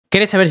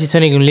¿Querés saber si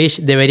Sonic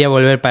Unleashed debería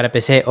volver para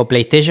PC o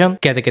PlayStation?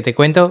 Quédate que te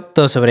cuento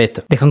todo sobre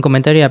esto. Deja un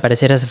comentario y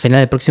aparecerás al final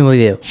del próximo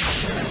video.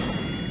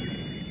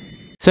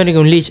 Sonic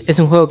Unleashed es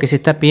un juego que se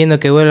está pidiendo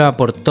que vuelva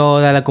por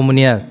toda la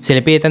comunidad. Se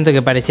le pide tanto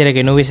que pareciera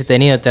que no hubiese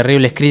tenido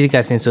terribles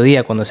críticas en su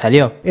día cuando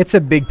salió. It's a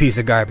big piece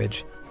of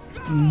garbage.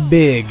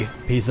 Big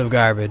piece of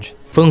garbage.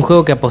 Fue un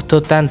juego que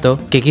apostó tanto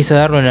que quiso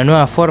darle una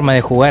nueva forma de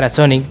jugar a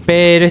Sonic,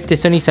 pero este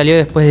Sonic salió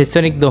después de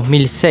Sonic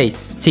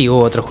 2006. Sí, hubo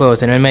otros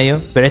juegos en el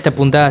medio, pero este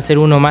apuntaba a ser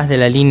uno más de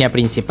la línea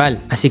principal,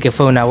 así que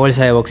fue una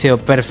bolsa de boxeo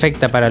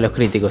perfecta para los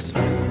críticos.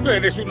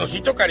 ¿Eres un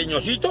osito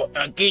cariñosito?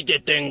 Aquí te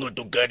tengo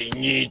tu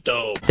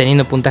cariñito.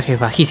 Teniendo puntajes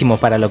bajísimos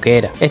para lo que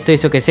era. Esto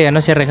hizo que Sega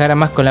no se arriesgara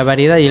más con la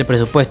variedad y el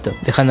presupuesto,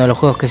 dejando los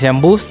juegos que sean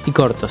boost y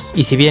cortos.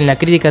 Y si bien la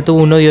crítica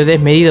tuvo un odio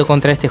desmedido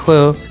contra este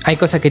juego, hay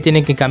cosas que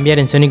tienen que cambiar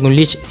en Sonic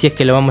Unleashed si es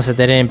que lo vamos a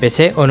tener en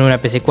PC o en una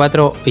PC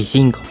 4 y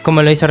 5,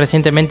 como lo hizo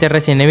recientemente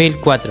Resident Evil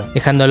 4,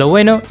 dejando lo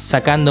bueno,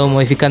 sacando o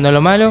modificando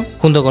lo malo,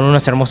 junto con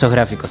unos hermosos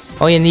gráficos.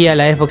 Hoy en día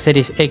la Xbox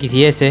Series X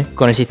y S,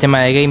 con el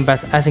sistema de Game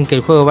Pass, hacen que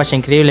el juego vaya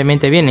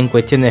increíblemente bien en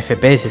cuestión de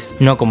FPS,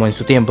 no como en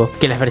su tiempo,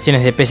 que las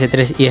versiones de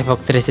PS3 y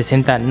Xbox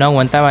 360 no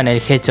aguantaban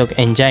el Hedgehog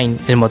Engine,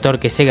 el motor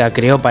que Sega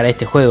creó para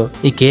este juego,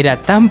 y que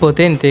era tan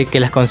potente que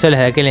las consolas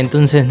de aquel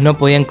entonces no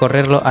podían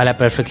correrlo a la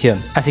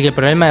perfección. Así que el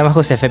problema de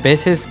bajos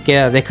FPS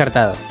queda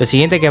descartado. Lo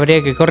siguiente que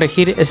habría que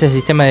corregir es el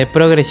sistema de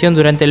progresión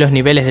durante los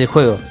niveles del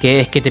juego, que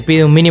es que te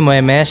pide un mínimo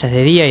de medallas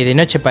de día y de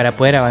noche para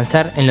poder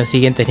avanzar en los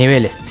siguientes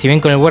niveles. Si bien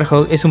con el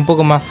hedgehog es un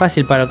poco más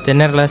fácil para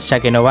obtenerlas,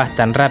 ya que no vas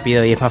tan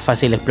rápido y es más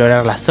fácil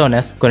explorar las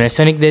zonas, con el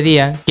Sonic de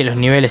día, que los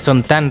niveles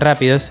son tan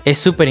rápidos, es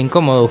súper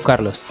incómodo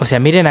buscarlos. O sea,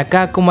 miren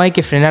acá cómo hay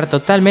que frenar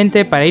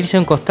totalmente para irse a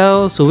un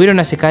costado, subir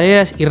unas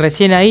escaleras y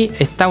recién ahí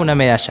está una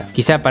medalla.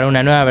 Quizá para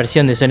una nueva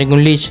versión de Sonic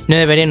Unleashed no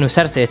deberían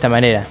usarse de esta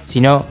manera,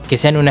 sino que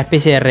sean una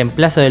especie de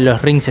reemplazo de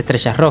los rings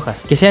estrellas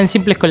rojas, que sean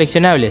simples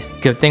coleccionables,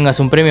 que obtengas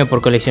un premio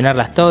por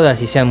coleccionarlas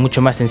todas y sean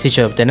mucho más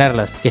sencillo de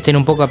obtenerlas, que estén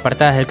un poco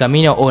apartadas del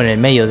camino o en el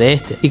medio de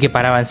este, y que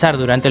para avanzar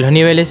durante los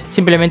niveles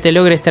simplemente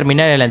logres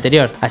terminar el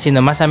anterior,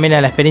 haciendo más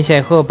amena la experiencia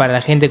de juego para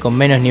la gente con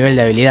menos nivel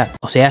de habilidad,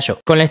 o sea yo.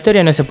 Con la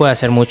historia no se puede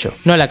hacer mucho,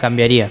 no la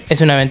cambiaría.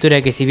 Es una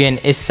aventura que si bien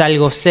es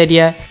algo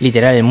seria,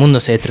 literal el mundo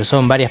se destrozó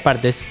en varias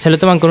partes, se lo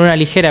toman con una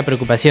ligera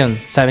preocupación,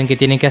 saben qué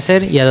tienen que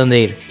hacer y a dónde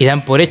ir, y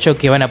dan por hecho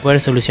que van a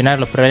poder solucionar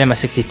los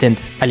problemas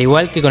existentes, al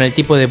igual que con el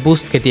tipo de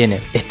boost que tiene.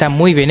 Está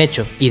muy bien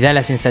hecho y da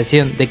la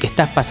sensación de que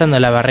estás pasando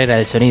la barrera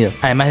del sonido,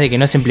 además de que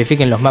no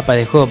simplifiquen los mapas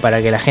de juego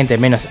para que la gente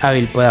menos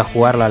hábil pueda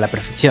jugarlo a la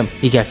perfección,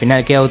 y que al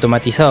final queda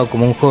automatizado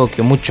como un juego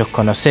que muchos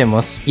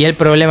conocemos. Y el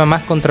problema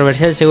más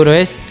controversial seguro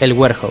es el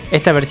hedgehog.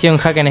 Esta versión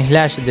hack and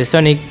slash de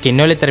Sonic, que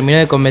no le terminó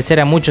de convencer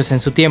a muchos en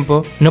su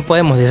tiempo, no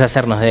podemos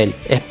deshacernos de él,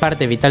 es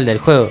parte vital del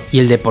juego, y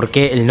el de por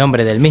qué el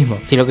nombre del mismo.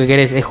 Si lo que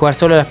querés es jugar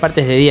solo las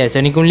partes de día de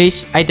Sonic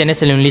Unleashed, ahí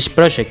tenés el Unleashed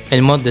Project,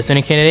 el mod de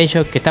Sonic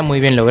Generation que está muy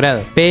bien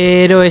logrado,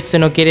 pero eso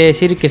no quiere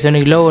decir que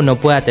Sonic Logo no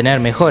pueda tener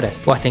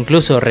mejoras, o hasta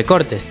incluso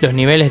recortes. Los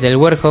niveles del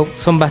hedgehog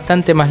son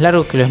bastante más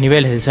largos que los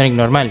niveles del Sonic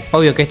normal.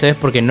 Obvio que esto es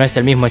porque no es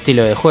el mismo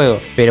estilo de juego,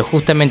 pero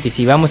justamente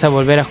si vamos a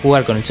volver a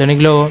jugar con el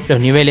Sonic Logo, los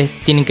niveles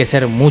tienen que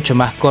ser mucho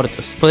más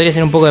cortos. Podría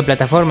ser un poco de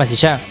plataformas y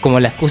ya, como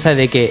la excusa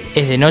de que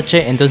es de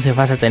noche, entonces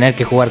vas a tener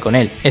que jugar con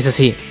él. Eso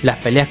sí, las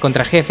peleas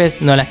contra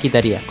jefes no las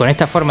quitaría. Con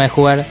esta forma de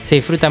jugar se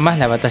disfruta más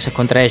las batallas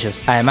contra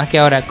ellos. Además que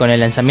ahora con el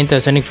lanzamiento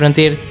de Sonic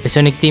Frontiers, el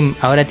Sonic Team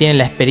ahora tiene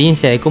la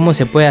experiencia de cómo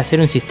se puede hacer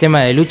un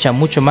sistema de lucha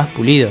mucho más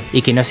pulido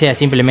y que no sea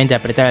simplemente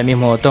apretar el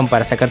mismo botón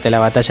para sacarte la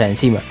batalla de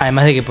encima.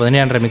 Además de que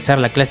podrían remixar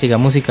la clásica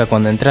música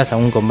cuando entras a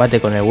un combate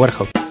con el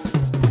hedgehog.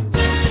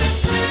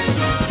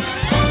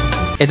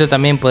 Esto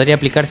también podría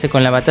aplicarse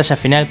con la batalla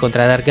final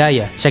contra Dark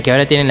Gaia, ya que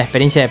ahora tienen la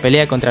experiencia de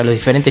pelea contra los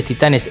diferentes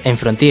titanes en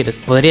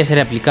Frontiers. Podría ser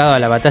aplicado a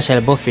la batalla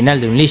del boss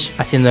final de Unleashed,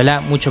 haciéndola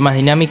mucho más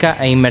dinámica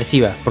e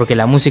inmersiva, porque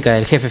la música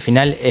del jefe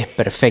final es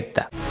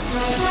perfecta.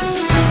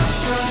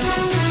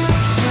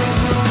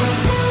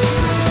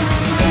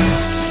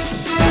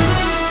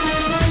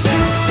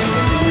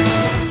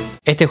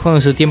 Este juego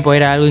en su tiempo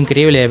era algo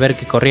increíble de ver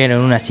que corrían en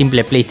una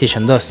simple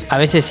PlayStation 2. A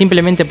veces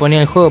simplemente ponía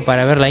el juego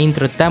para ver la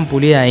intro tan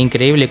pulida e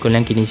increíble con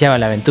la que iniciaba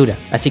la aventura.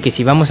 Así que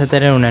si vamos a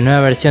tener una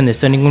nueva versión de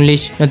Sonic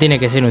Unleashed, no tiene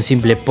que ser un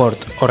simple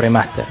port o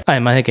remaster.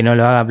 Además de que no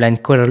lo haga Blind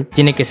Squirrel,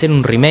 tiene que ser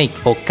un remake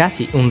o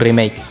casi un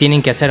remake.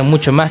 Tienen que hacer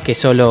mucho más que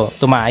solo,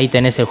 toma, ahí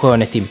tenés el juego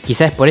en Steam.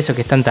 Quizás es por eso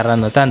que están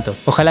tardando tanto.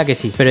 Ojalá que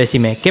sí, pero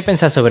decime, ¿qué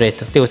pensás sobre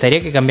esto? ¿Te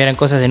gustaría que cambiaran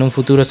cosas en un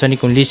futuro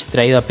Sonic Unleashed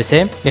traído a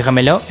PC?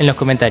 Déjamelo en los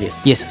comentarios.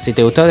 Y eso, si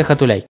te gustó deja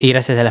tu like. Y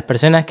gracias a las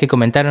personas que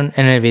comentaron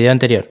en el video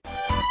anterior.